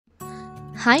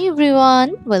Hi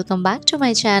everyone, welcome back to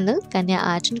my channel Kanya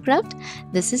Art and Craft.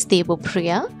 This is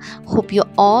Priya. Hope you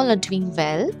all are doing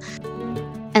well.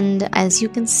 And as you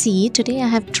can see, today I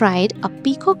have tried a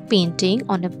peacock painting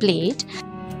on a plate.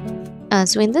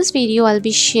 So in this video, I'll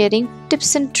be sharing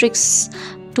tips and tricks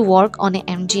to work on an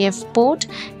MDF board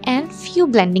and few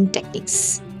blending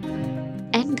techniques.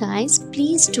 And guys,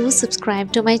 please do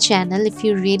subscribe to my channel if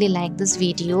you really like this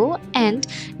video, and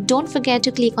don't forget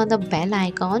to click on the bell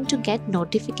icon to get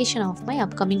notification of my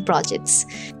upcoming projects.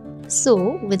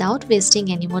 So without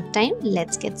wasting any more time,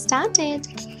 let's get started.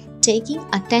 Taking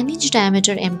a 10-inch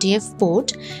diameter MDF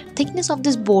board, thickness of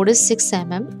this board is 6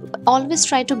 mm. Always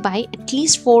try to buy at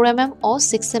least 4 mm or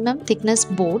 6 mm thickness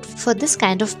board for this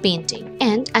kind of painting.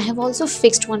 And I have also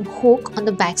fixed one hook on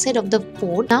the back side of the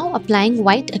board. Now applying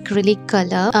white acrylic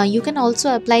color. You can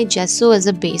also apply gesso as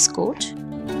a base coat.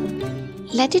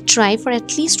 Let it dry for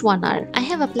at least 1 hour. I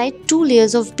have applied 2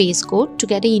 layers of base coat to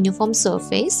get a uniform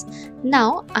surface.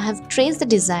 Now I have traced the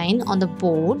design on the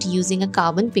board using a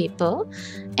carbon paper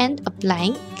and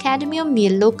applying cadmium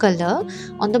yellow color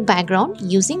on the background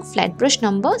using flat brush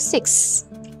number 6.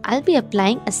 I'll be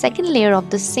applying a second layer of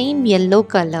the same yellow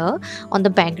color on the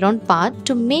background part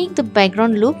to make the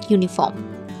background look uniform.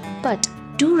 But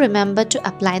do remember to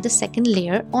apply the second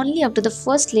layer only after the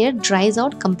first layer dries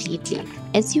out completely.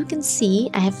 As you can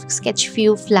see, I have sketched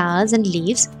few flowers and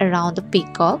leaves around the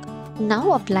peacock.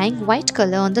 Now applying white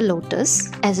color on the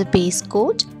lotus as a base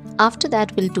coat. After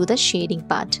that, we'll do the shading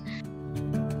part.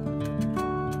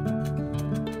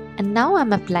 And now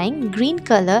I'm applying green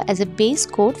color as a base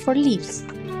coat for leaves.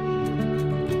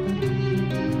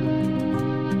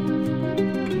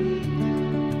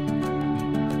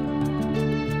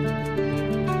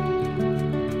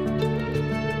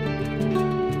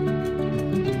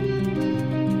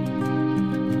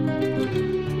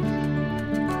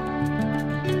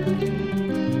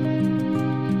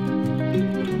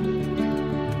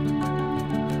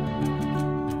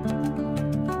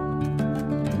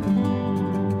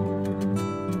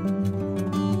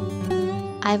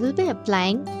 I will be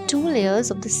applying 2 layers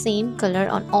of the same color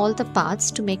on all the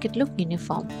parts to make it look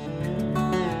uniform.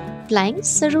 Applying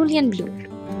cerulean blue.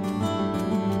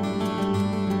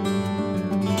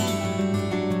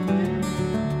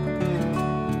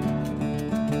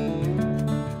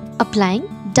 Applying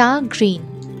dark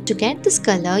green. To get this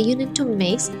color, you need to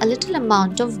mix a little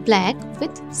amount of black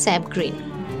with sap green.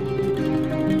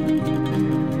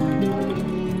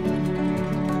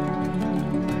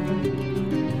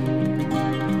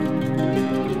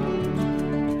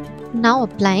 Now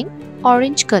applying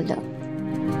orange color.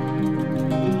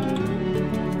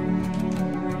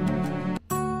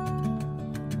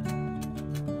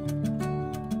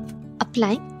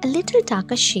 Applying a little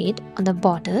darker shade on the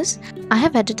borders. I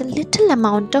have added a little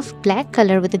amount of black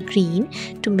color with the green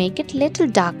to make it little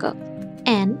darker,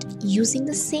 and using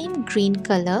the same green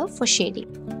color for shading.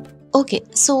 Okay,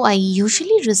 so I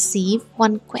usually receive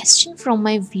one question from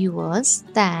my viewers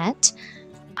that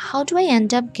how do I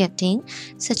end up getting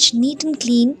such neat and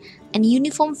clean and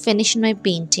uniform finish in my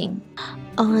painting?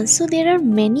 So there are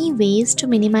many ways to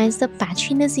minimize the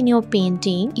patchiness in your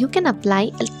painting. You can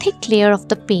apply a thick layer of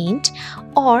the paint,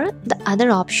 or the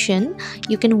other option,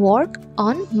 you can work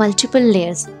on multiple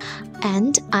layers.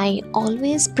 And I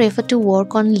always prefer to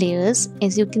work on layers.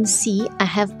 As you can see, I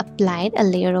have applied a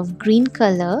layer of green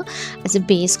color as a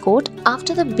base coat.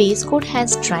 After the base coat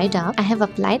has dried up, I have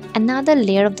applied another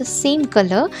layer of the same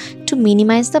color to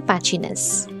minimize the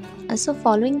patchiness. So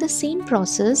following the same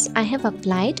process, I have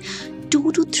applied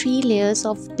 2 to 3 layers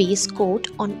of base coat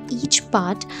on each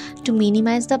part to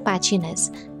minimize the patchiness.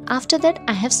 After that,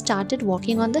 I have started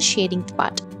working on the shading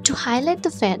part. To highlight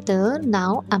the feather,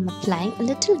 now I'm applying a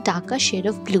little darker shade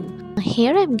of blue.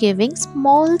 Here I'm giving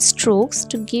small strokes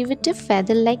to give it a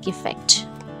feather-like effect.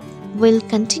 We'll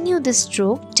continue this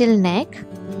stroke till neck.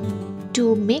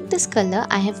 To make this color,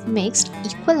 I have mixed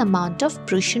equal amount of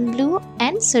Prussian blue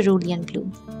and cerulean blue.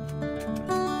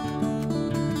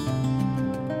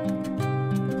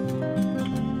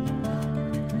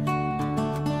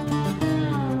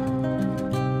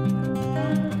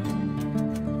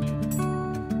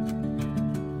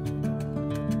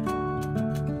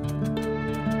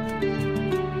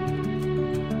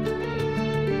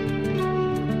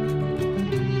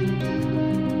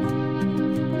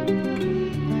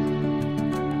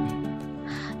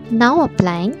 Now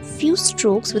applying few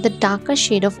strokes with a darker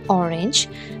shade of orange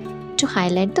to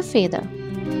highlight the feather.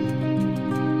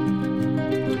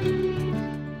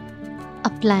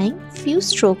 Applying few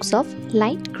strokes of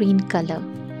light green color.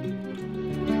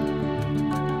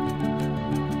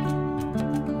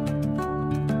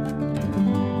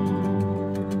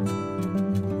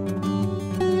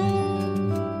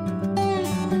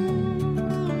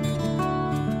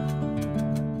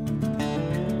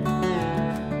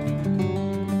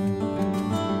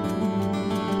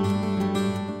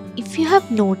 have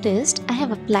noticed, I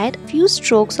have applied a few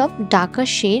strokes of darker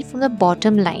shade from the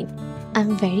bottom line.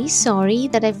 I'm very sorry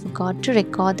that I forgot to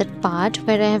record that part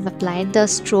where I have applied the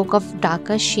stroke of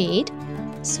darker shade.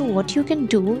 So what you can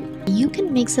do, you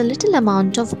can mix a little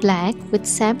amount of black with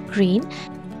sap green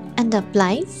and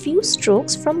apply few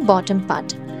strokes from bottom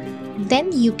part.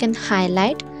 Then you can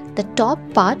highlight the top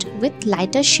part with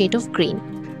lighter shade of green.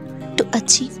 To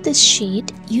achieve this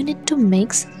shade, you need to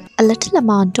mix a little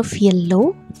amount of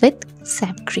yellow with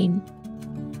sap green.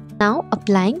 Now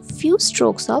applying few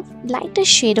strokes of lighter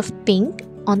shade of pink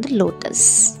on the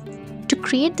lotus. To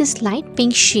create this light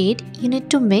pink shade, you need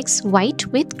to mix white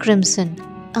with crimson.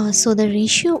 So the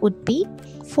ratio would be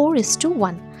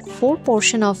 4:1. 4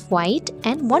 portion of white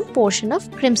and 1 portion of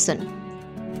crimson.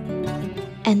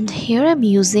 And here I'm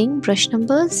using brush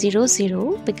number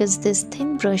 00 because this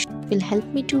thin brush will help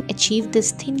me to achieve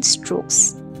these thin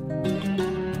strokes.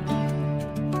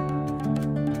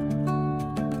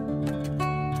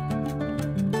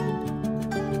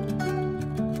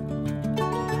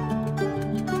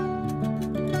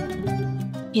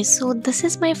 Okay, so this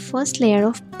is my first layer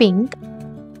of pink.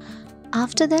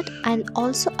 After that, I'll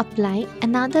also apply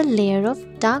another layer of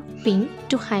dark pink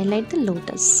to highlight the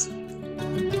lotus.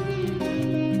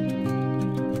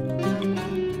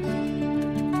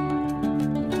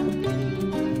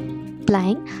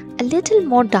 Applying a little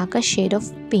more darker shade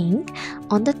of pink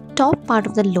on the top part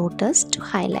of the lotus to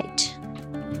highlight.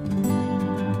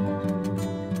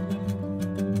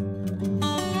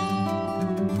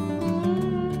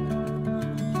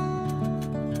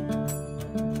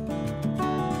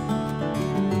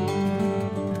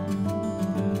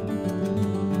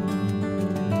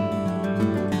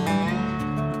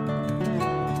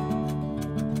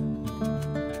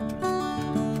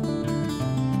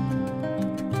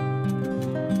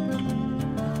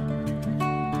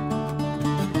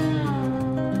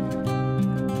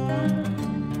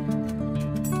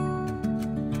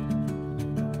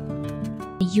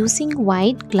 Using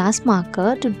white glass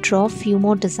marker to draw few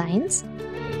more designs.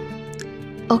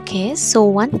 Okay, so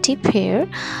one tip here,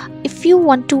 if you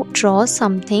want to draw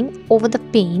something over the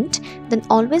paint, then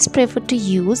always prefer to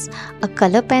use a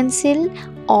color pencil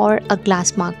or a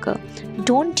glass marker.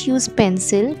 Don't use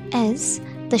pencil as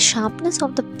the sharpness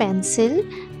of the pencil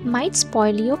might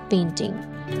spoil your painting.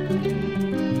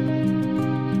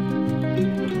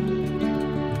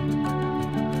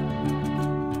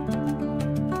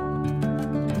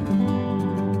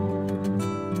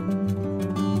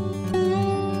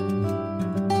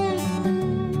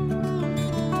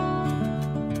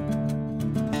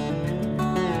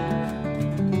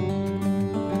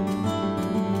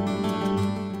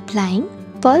 Applying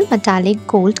pearl metallic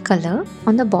gold color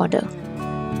on the border.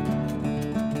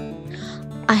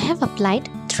 I have applied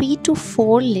 3 to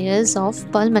 4 layers of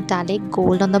pearl metallic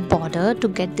gold on the border to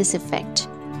get this effect.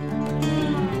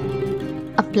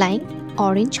 Applying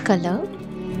orange color.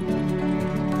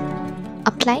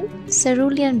 Applying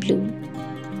cerulean blue.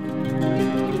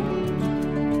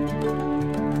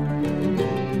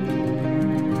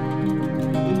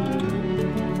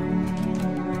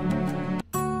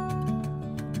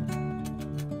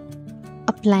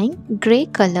 Applying grey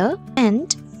color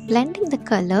and blending the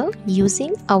color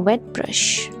using a wet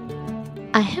brush.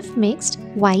 I have mixed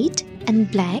white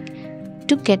and black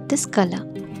to get this color.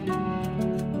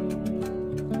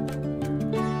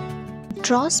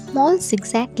 Draw small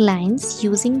zigzag lines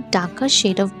using darker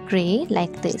shade of grey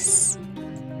like this.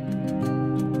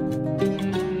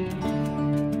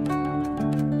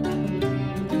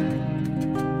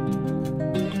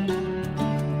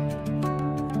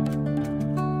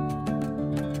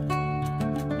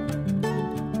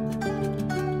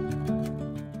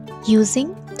 Using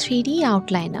 3D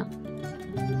outliner.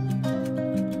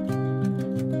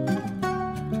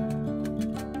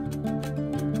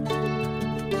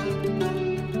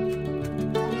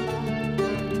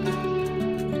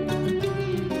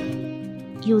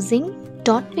 Using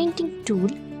dot painting tool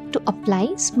to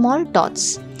apply small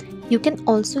dots. You can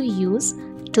also use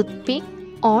toothpick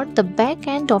or the back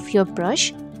end of your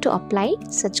brush to apply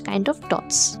such kind of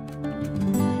dots.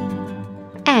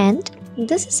 And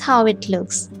this is how it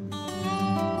looks.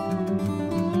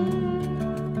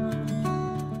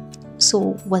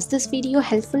 So, was this video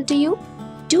helpful to you?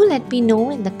 Do let me know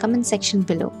in the comment section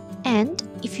below. And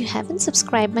if you haven't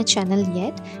subscribed my channel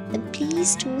yet, then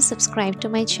please do subscribe to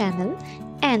my channel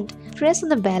and press on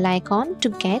the bell icon to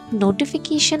get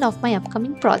notification of my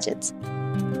upcoming projects.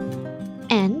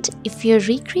 And if you're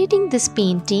recreating this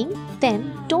painting,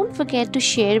 then don't forget to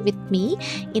share with me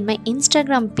in my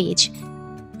Instagram page.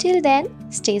 Till then,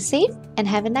 stay safe and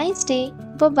have a nice day.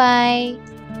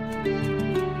 Bye-bye.